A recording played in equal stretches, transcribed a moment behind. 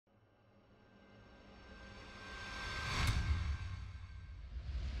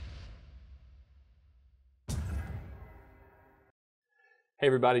Hey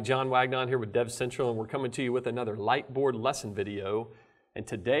everybody, John Wagnon here with DevCentral, and we're coming to you with another Lightboard lesson video. And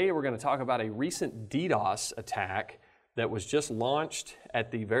today we're going to talk about a recent DDoS attack that was just launched at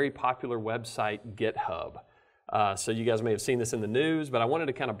the very popular website GitHub. So you guys may have seen this in the news, but I wanted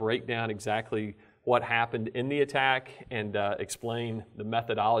to kind of break down exactly what happened in the attack and explain the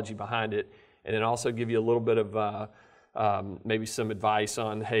methodology behind it, and then also give you a little bit of maybe some advice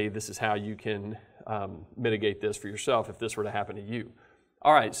on, hey, this is how you can mitigate this for yourself if this were to happen to you.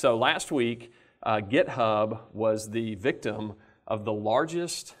 All right, so last week, GitHub was the victim of the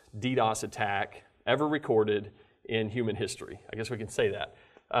largest DDoS attack ever recorded in human history. I guess we can say that.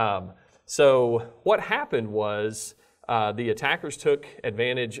 So what happened was the attackers took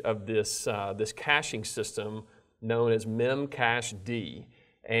advantage of this caching system known as memcached.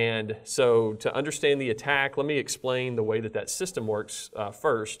 And so to understand the attack, let me explain the way that system works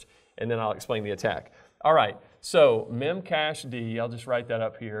first, and then I'll explain the attack. All right, so memcached, I'll just write that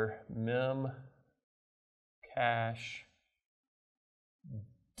up here, memcached.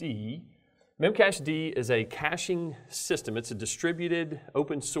 Memcached is a caching system. It's a distributed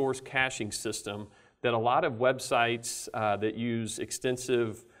open source caching system that a lot of websites that use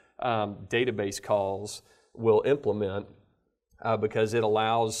extensive database calls will implement because it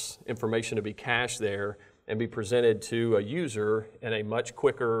allows information to be cached there and be presented to a user in a much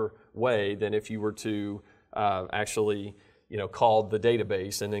quicker way than if you were to actually, call the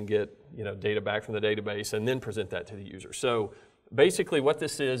database and then get, data back from the database and then present that to the user. So basically what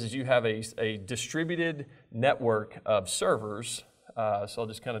this is you have a distributed network of servers. So I'll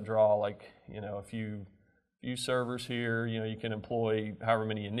just kind of draw like, a few servers here. You can employ however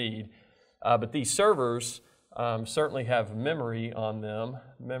many you need. But these servers certainly have memory on them,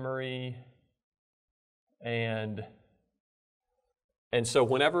 and so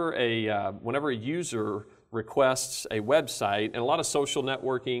whenever a user requests a website, and a lot of social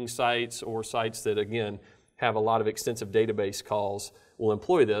networking sites or sites that again have a lot of extensive database calls will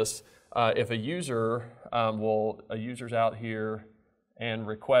employ this. If a user's out here and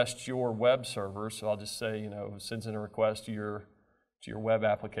requests your web server, so I'll just say sends in a request to your web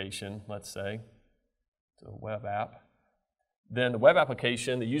application, let's say, to a web app. Then the web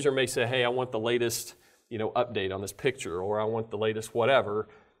application, the user may say, hey, I want the latest update on this picture, or I want the latest whatever.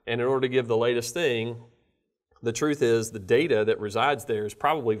 And in order to give the latest thing, the truth is the data that resides there is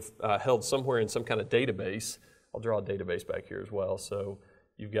probably held somewhere in some kind of database. I'll draw a database back here as well. So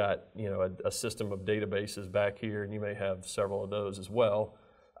you've got a system of databases back here, and you may have several of those as well.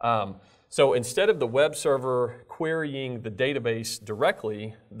 So instead of the web server querying the database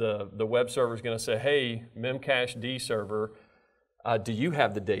directly, the web server is going to say, hey, memcached server, do you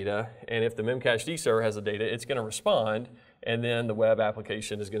have the data? And if the memcached server has the data, it's going to respond, and then the web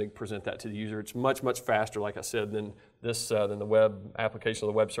application is going to present that to the user. It's much, much faster, like I said, than the web application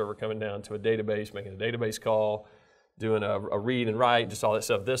of the web server coming down to a database, making a database call, doing a read and write, just all that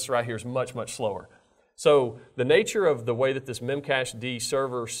stuff. This right here is much, much slower. So the nature of the way that this memcached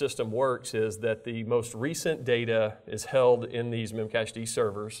server system works is that the most recent data is held in these memcached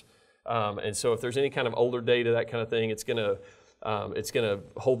servers. And so if there's any kind of older data, that kind of thing, it's going to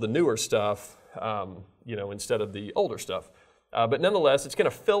hold the newer stuff, instead of the older stuff. But nonetheless, it's going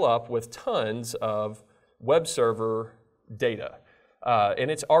to fill up with tons of web server data, and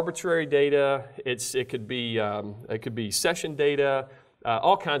it's arbitrary data. It could be session data.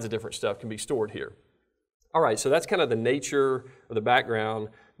 All kinds of different stuff can be stored here. All right, so that's kind of the nature or the background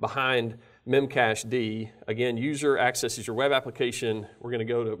behind memcached. Again, user accesses your web application.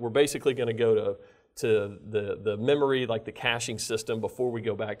 We're basically going to go to the memory, like the caching system, before we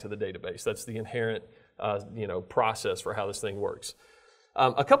go back to the database. That's the inherent process for how this thing works.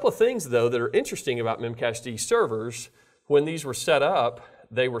 A couple of things though that are interesting about memcached servers, when these were set up,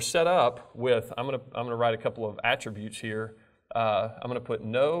 they were set up with, I'm gonna write a couple of attributes here. I'm gonna put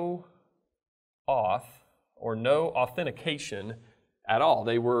no auth or no authentication at all.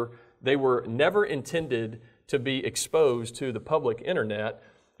 They were never intended to be exposed to the public internet.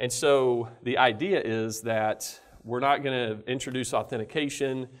 And so the idea is that we're not going to introduce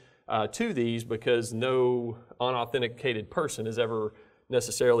authentication to these because no unauthenticated person is ever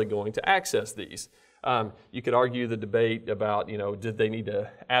necessarily going to access these. You could argue the debate about, did they need to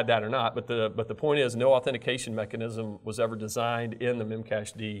add that or not, but the point is no authentication mechanism was ever designed in the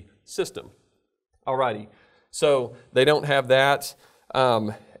memcached system. Alrighty, so they don't have that,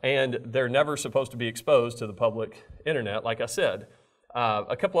 and they're never supposed to be exposed to the public internet, like I said.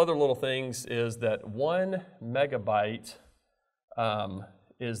 A couple other little things is that 1 megabyte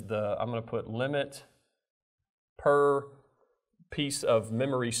is I'm going to put limit per piece of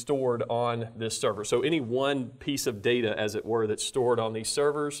memory stored on this server. So any one piece of data, as it were, that's stored on these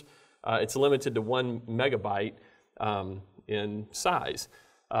servers, it's limited to 1 megabyte in size.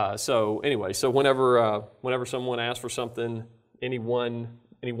 So anyway, so whenever someone asks for something, any one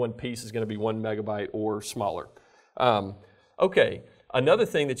piece is going to be 1 megabyte or smaller. Okay, another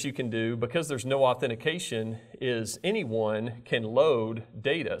thing that you can do, because there's no authentication, is anyone can load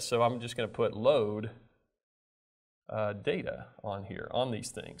data. So I'm just going to put load data on here, on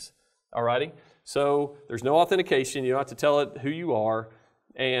these things. Alrighty, so there's no authentication, you don't have to tell it who you are,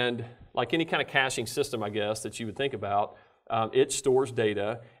 and like any kind of caching system, I guess, that you would think about, it stores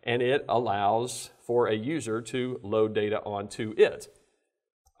data and it allows for a user to load data onto it.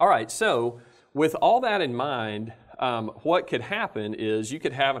 Alright, so with all that in mind, what could happen is you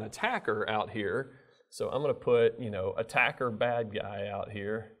could have an attacker out here. So I'm going to put, attacker bad guy out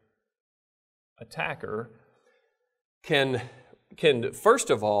here. Attacker can first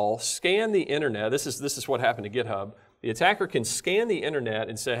of all scan the internet. This is what happened to GitHub. The attacker can scan the internet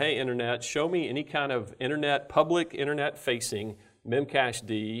and say, hey, internet, show me any kind of public internet-facing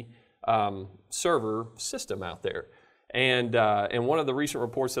Memcached server system out there. And one of the recent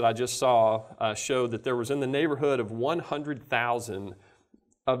reports that I just saw showed that there was in the neighborhood of 100,000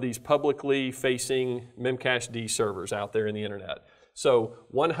 of these publicly facing Memcached servers out there in the internet. So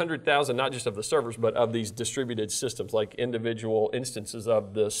 100,000, not just of the servers, but of these distributed systems, like individual instances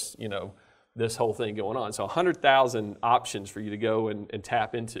of this, this whole thing going on. So 100,000 options for you to go and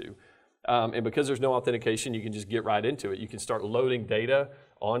tap into. And because there's no authentication, you can just get right into it. You can start loading data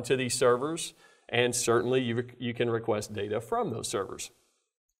onto these servers, and certainly you can request data from those servers.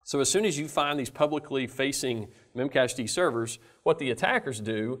 So as soon as you find these publicly facing Memcached servers, what the attackers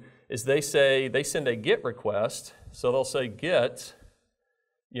do is they send a GET request. So they'll say GET,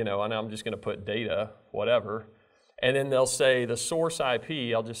 and I'm just going to put data, whatever, and then they'll say the source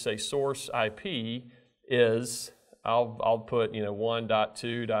IP. I'll just say source IP is, I'll put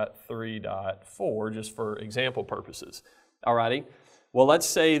 1.2.3.4 just for example purposes. Alrighty. Well, let's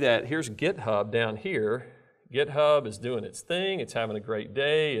say that here's GitHub down here. GitHub is doing its thing. It's having a great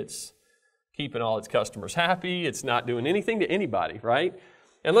day. It's keeping all its customers happy. It's not doing anything to anybody, right?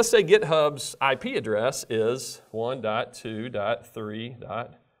 And let's say GitHub's IP address is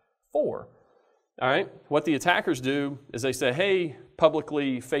 1.2.3.4. All right, what the attackers do is they say, hey,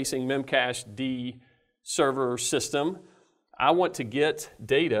 publicly facing Memcached server system, I want to get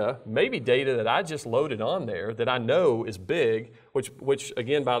data, maybe data that I just loaded on there that I know is big, which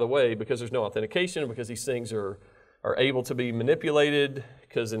again, by the way, because there's no authentication, because these things are able to be manipulated,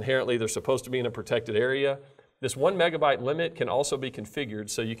 because inherently they're supposed to be in a protected area, this 1 megabyte limit can also be configured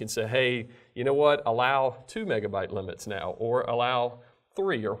so you can say, hey, you know what, allow 2 megabyte limits now, or allow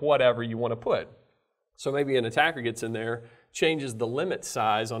 3, or whatever you want to put. So maybe an attacker gets in there, changes the limit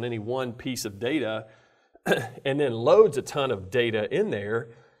size on any one piece of data, and then loads a ton of data in there,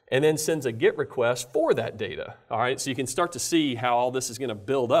 and then sends a GET request for that data. All right, so you can start to see how all this is going to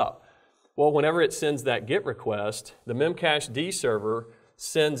build up. Well, whenever it sends that GET request, the Memcached server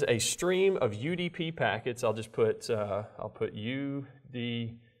sends a stream of UDP packets. I'll just put UDP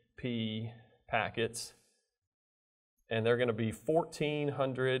packets, and they're going to be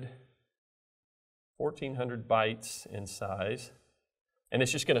 1,400 bytes in size, and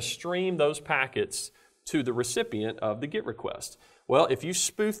it's just going to stream those packets to the recipient of the GET request. Well, if you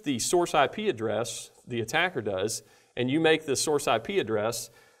spoof the source IP address, the attacker does, and you make the source IP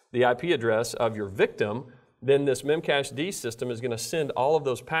address the IP address of your victim, then this Memcached system is going to send all of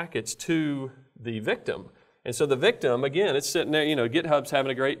those packets to the victim. And so the victim, again, it's sitting there, GitHub's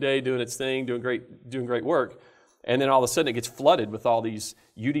having a great day, doing its thing, doing great work, and then all of a sudden it gets flooded with all these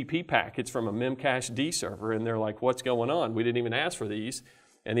UDP packets from a Memcached server, and they're like, what's going on? We didn't even ask for these.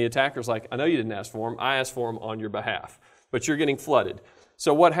 And the attacker's like, I know you didn't ask for them. I asked for them on your behalf. But you're getting flooded.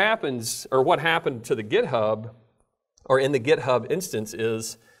 So what happened to the GitHub, or in the GitHub instance,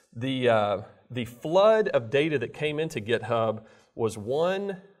 is the flood of data that came into GitHub was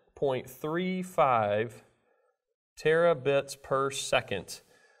 1.35 terabits per second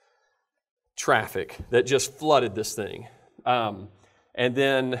traffic that just flooded this thing. And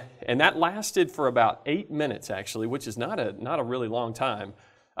that lasted for about 8 minutes, actually, which is not a really long time.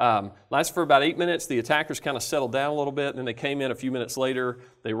 Lasted for about 8 minutes. The attackers kind of settled down a little bit, and then they came in a few minutes later.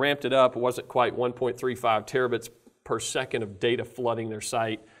 They ramped it up. It wasn't quite 1.35 terabits per second of data flooding their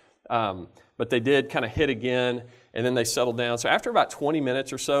site, but they did kind of hit again, and then they settled down. So after about 20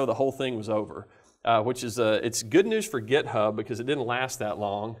 minutes or so, the whole thing was over, which is it's good news for GitHub because it didn't last that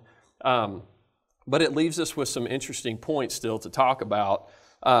long. But it leaves us with some interesting points still to talk about.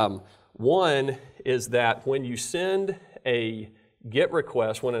 One is that when you send a GET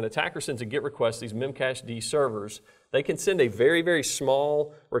request, when an attacker sends a GET request, these Memcached servers, they can send a very, very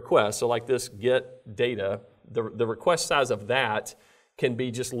small request. So like this GET data, the request size of that can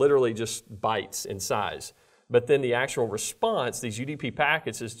be just literally just bytes in size. But then the actual response, these UDP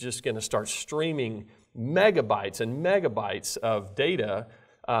packets, is just going to start streaming megabytes and megabytes of data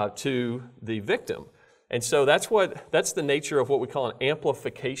to the victim. And so that's the nature of what we call an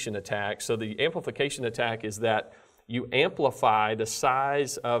amplification attack. So the amplification attack is that you amplify the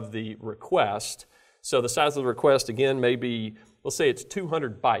size of the request. So the size of the request, again, may be, let's say it's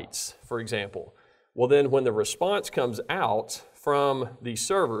 200 bytes, for example. Well, then when the response comes out from these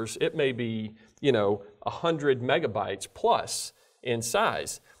servers, it may be, 100 megabytes plus in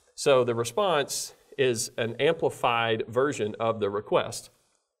size. So the response is an amplified version of the request.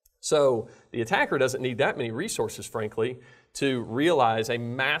 So the attacker doesn't need that many resources, frankly, to realize a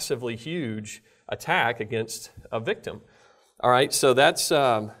massively huge attack against a victim. All right, so that's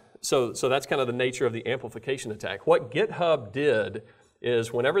so that's kind of the nature of the amplification attack. What GitHub did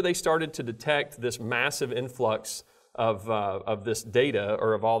is whenever they started to detect this massive influx of this data,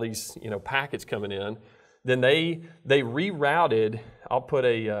 or of all these packets coming in, then they rerouted. I'll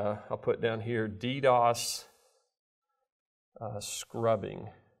put down here DDoS scrubbing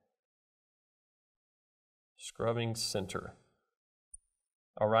center.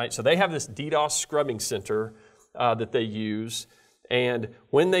 All right, so they have this DDoS scrubbing center that they use, and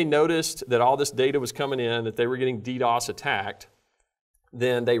when they noticed that all this data was coming in, that they were getting DDoS attacked,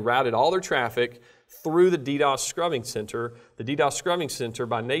 then they routed all their traffic through the DDoS scrubbing center. The DDoS scrubbing center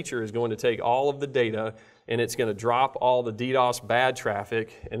by nature is going to take all of the data, and it's going to drop all the DDoS bad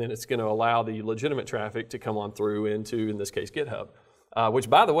traffic, and then it's going to allow the legitimate traffic to come on through into, in this case, GitHub. Which,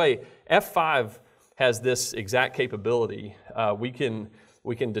 by the way, F5 has this exact capability. We can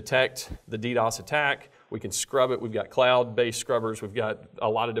detect the DDoS attack. We can scrub it. We've got cloud-based scrubbers. We've got a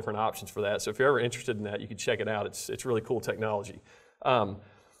lot of different options for that. So if you're ever interested in that, you can check it out. It's really cool technology.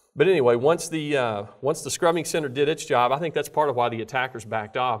 But anyway, once the scrubbing center did its job, I think that's part of why the attackers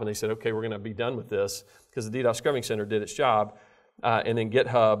backed off and they said, okay, we're going to be done with this, because the DDoS scrubbing center did its job. And then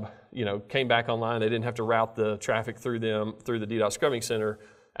GitHub, came back online. They didn't have to route the traffic through the DDoS scrubbing center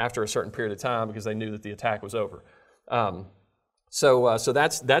after a certain period of time, because they knew that the attack was over. So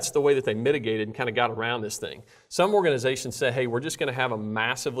that's the way that they mitigated and kind of got around this thing. Some organizations say, hey, we're just going to have a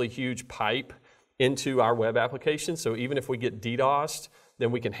massively huge pipe into our web application, so even if we get DDoSed, then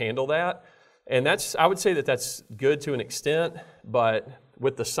we can handle that. And I would say that's good to an extent, but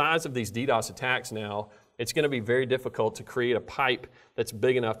with the size of these DDoS attacks now, it's going to be very difficult to create a pipe that's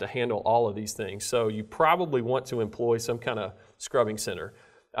big enough to handle all of these things. So you probably want to employ some kind of scrubbing center.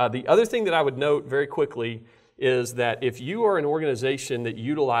 The other thing that I would note very quickly is that if you are an organization that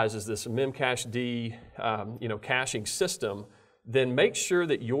utilizes this Memcached caching system, then make sure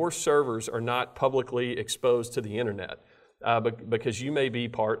that your servers are not publicly exposed to the internet, because you may be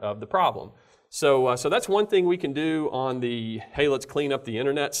part of the problem. So that's one thing we can do on the, hey, let's clean up the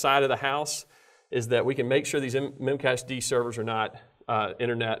internet side of the house, is that we can make sure these Memcached servers are not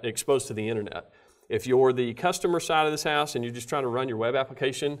exposed to the internet. If you're the customer side of this house and you're just trying to run your web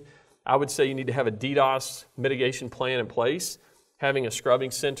application, I would say you need to have a DDoS mitigation plan in place. Having a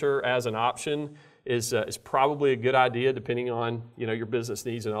scrubbing center as an option is probably a good idea, depending on your business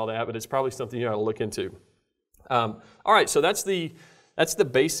needs and all that, but it's probably something you ought to look into. All right, so that's the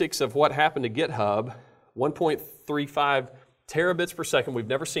basics of what happened to GitHub. 1.35 terabits per second. We've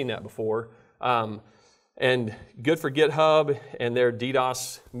never seen that before. And good for GitHub and their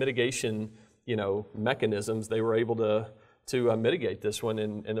DDoS mitigation mechanisms. They were able to mitigate this one,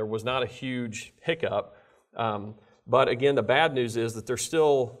 and there was not a huge hiccup. But again, the bad news is that there's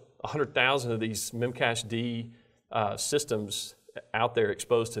still 100,000 of these Memcached systems out there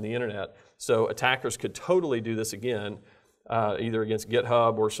exposed to the internet. So attackers could totally do this again, either against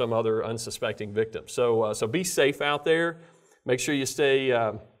GitHub or some other unsuspecting victim. So be safe out there. Make sure you stay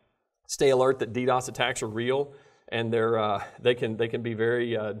alert that DDoS attacks are real, and they can be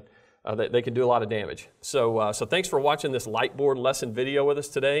very they can do a lot of damage. So thanks for watching this Lightboard lesson video with us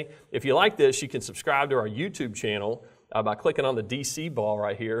today. If you like this, you can subscribe to our YouTube channel by clicking on the DC ball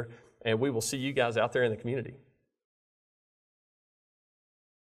right here, and we will see you guys out there in the community.